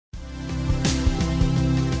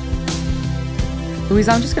Louise,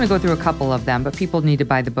 I'm just going to go through a couple of them, but people need to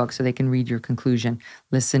buy the book so they can read your conclusion.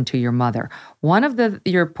 Listen to your mother. One of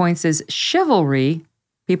your points is chivalry,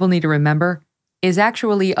 people need to remember, is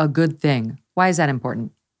actually a good thing. Why is that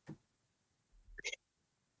important?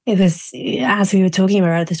 It was, as we were talking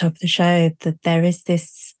about at the top of the show, that there is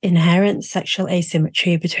this inherent sexual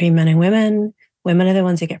asymmetry between men and women. Women are the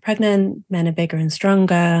ones who get pregnant, men are bigger and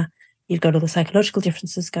stronger. You've got all the psychological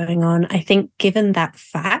differences going on. I think given that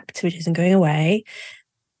fact, which isn't going away,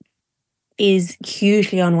 is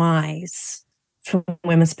hugely unwise from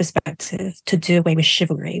women's perspective to do away with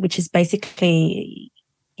chivalry, which is basically,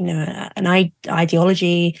 an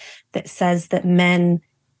ideology that says that men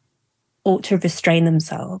ought to restrain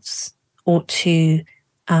themselves, ought to,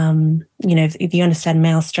 if you understand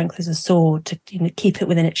male strength as a sword, to keep it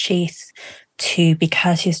within its sheath, to be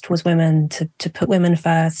courteous towards women, to put women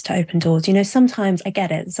first, to open doors. Sometimes I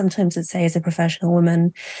get it. Sometimes, let's say, as a professional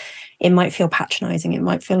woman, it might feel patronizing. It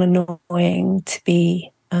might feel annoying to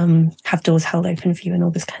be have doors held open for you and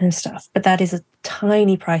all this kind of stuff. But that is a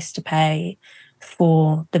tiny price to pay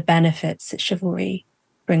for the benefits that chivalry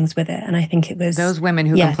brings with it. And I think it was those women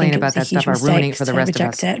who complain about that stuff are ruining it for the rest of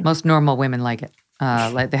us. Most normal women like it.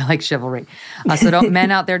 They like chivalry. So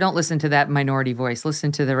men out there, don't listen to that minority voice.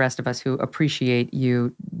 Listen to the rest of us who appreciate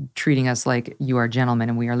you treating us like you are gentlemen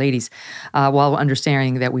and we are ladies, while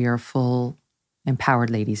understanding that we are full empowered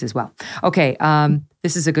ladies as well. Okay,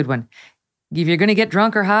 this is a good one. If you're going to get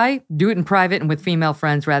drunk or high, do it in private and with female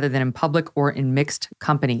friends rather than in public or in mixed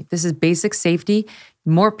company. This is basic safety.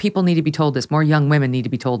 More people need to be told this. More young women need to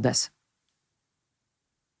be told this.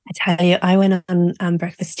 I tell you, I went on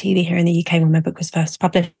Breakfast TV here in the UK when my book was first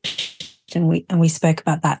published, and we spoke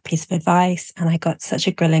about that piece of advice, and I got such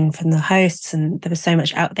a grilling from the hosts, and there was so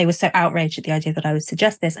much they were so outraged at the idea that I would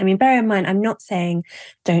suggest this. I mean, bear in mind, I'm not saying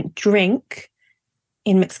don't drink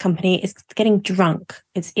in mixed company. It's getting drunk.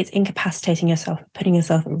 It's incapacitating yourself, putting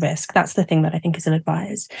yourself at risk. That's the thing that I think is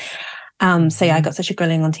ill-advised. So yeah, I got such a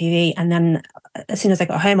grilling on TV. And then as soon as I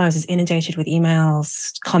got home, I was inundated with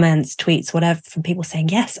emails, comments, tweets, whatever, from people saying,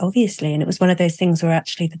 yes, obviously. And it was one of those things where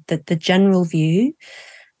actually the general view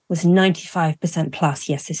was 95% plus,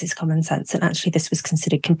 yes, this is common sense. And actually this was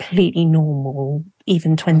considered completely normal,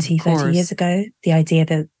 even 20, 30 years ago. The idea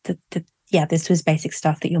that this was basic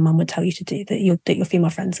stuff that your mum would tell you to do, that your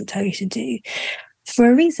female friends would tell you to do for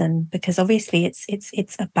a reason, because obviously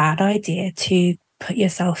it's a bad idea to put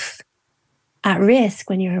yourself at risk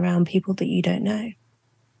when you're around people that you don't know.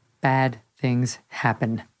 Bad things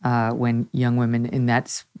happen when young women in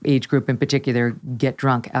that age group in particular get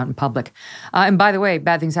drunk out in public. And by the way,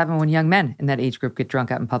 bad things happen when young men in that age group get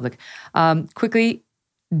drunk out in public. Quickly,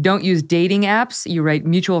 don't use dating apps. You write,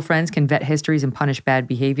 mutual friends can vet histories and punish bad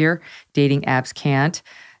behavior. Dating apps can't.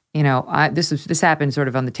 This happened sort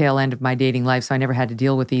of on the tail end of my dating life, so I never had to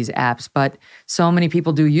deal with these apps, but so many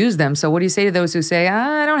people do use them. So what do you say to those who say,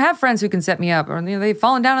 I don't have friends who can set me up, or they've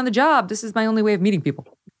fallen down on the job. This is my only way of meeting people.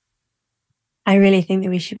 I really think that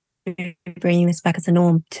we should be bringing this back as a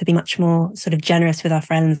norm, to be much more sort of generous with our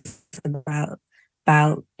friends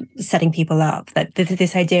about setting people up. That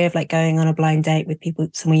this idea of like going on a blind date with people,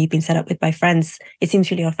 someone you've been set up with by friends, it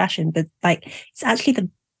seems really old-fashioned, but like it's actually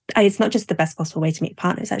it's not just the best possible way to meet a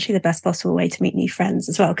partner, it's actually the best possible way to meet new friends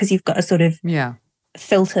as well, because you've got a sort of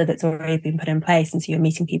filter that's already been put in place, and so you're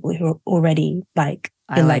meeting people who are already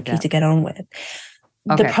you're likely to get on with.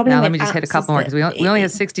 Okay, the problem now let me just hit a couple more, because we only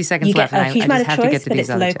have 60 seconds left, and I just have to get to these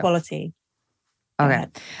other two. It's low quality. Okay.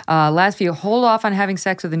 Last few, hold off on having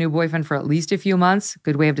sex with a new boyfriend for at least a few months.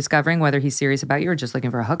 Good way of discovering whether he's serious about you or just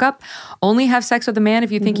looking for a hookup. Only have sex with a man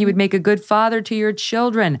if you think he would make a good father to your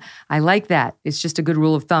children. I like that. It's just a good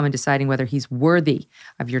rule of thumb in deciding whether he's worthy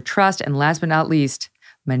of your trust. And last but not least,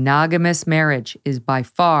 monogamous marriage is by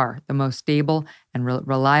far the most stable and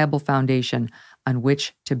reliable foundation on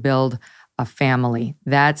which to build a family.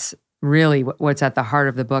 That's really what's at the heart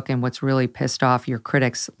of the book and what's really pissed off your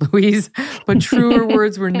critics, Louise. But truer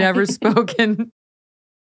words were never spoken.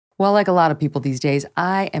 Well, like a lot of people these days,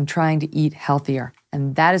 I am trying to eat healthier.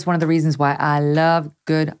 And that is one of the reasons why I love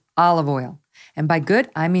good olive oil. And by good,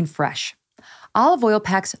 I mean fresh. Olive oil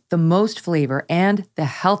packs the most flavor and the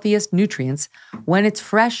healthiest nutrients when it's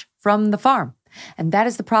fresh from the farm. And that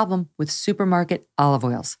is the problem with supermarket olive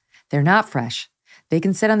oils. They're not fresh. They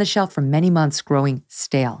can sit on the shelf for many months growing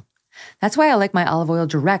stale. That's why I like my olive oil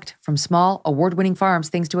direct from small, award-winning farms,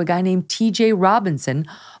 thanks to a guy named TJ Robinson,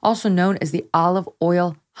 also known as the olive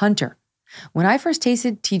oil hunter. When I first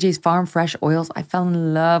tasted TJ's farm fresh oils, I fell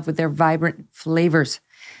in love with their vibrant flavors.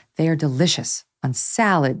 They are delicious on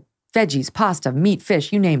salad, veggies, pasta, meat,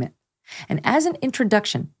 fish, you name it. And as an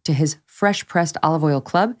introduction to his fresh pressed olive oil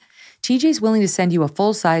club, TJ's willing to send you a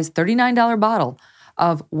full-size $39 bottle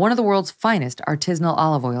of one of the world's finest artisanal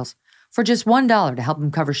olive oils for just $1 to help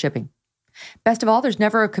them cover shipping. Best of all, there's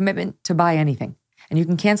never a commitment to buy anything, and you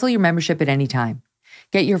can cancel your membership at any time.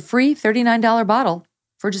 Get your free $39 bottle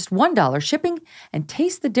for just $1 shipping and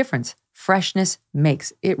taste the difference freshness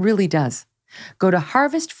makes. It really does. Go to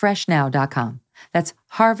harvestfreshnow.com. That's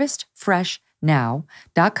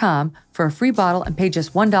harvestfreshnow.com for a free bottle and pay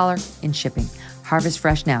just $1 in shipping.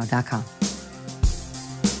 harvestfreshnow.com.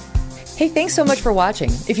 Hey, thanks so much for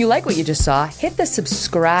watching. If you like what you just saw, hit the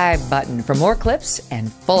subscribe button for more clips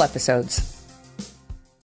and full episodes.